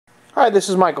Hi, this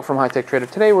is Michael from HiTechTrader.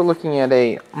 Today we're looking at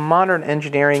a modern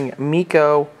engineering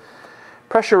MECO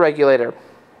pressure regulator.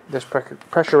 This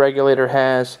pressure regulator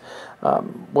has,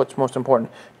 what's most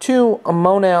important, two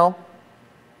Monel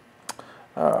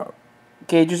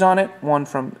gauges on it, one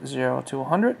from 0 to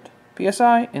 100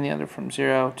 psi and the other from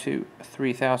 0 to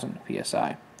 3000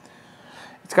 psi.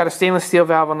 It's got a stainless steel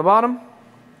valve on the bottom.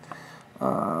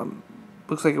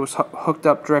 Looks like it was hooked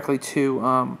up directly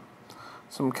to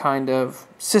some kind of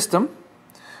system.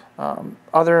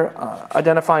 Other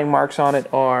identifying marks on it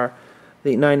are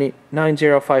the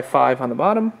 9055 on the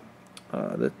bottom.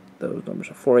 Those numbers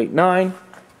are 489.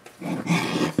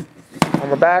 On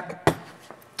the back,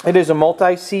 it is a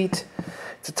multi-seat.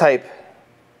 It's a type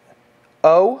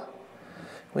O.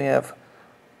 We have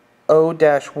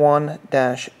O-1-L.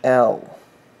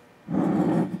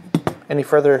 Any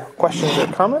further questions or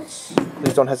comments?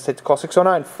 Please don't hesitate to call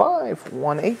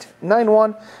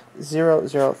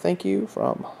 609-518-9100. Thank you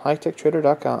from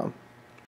HiTechTrader.com.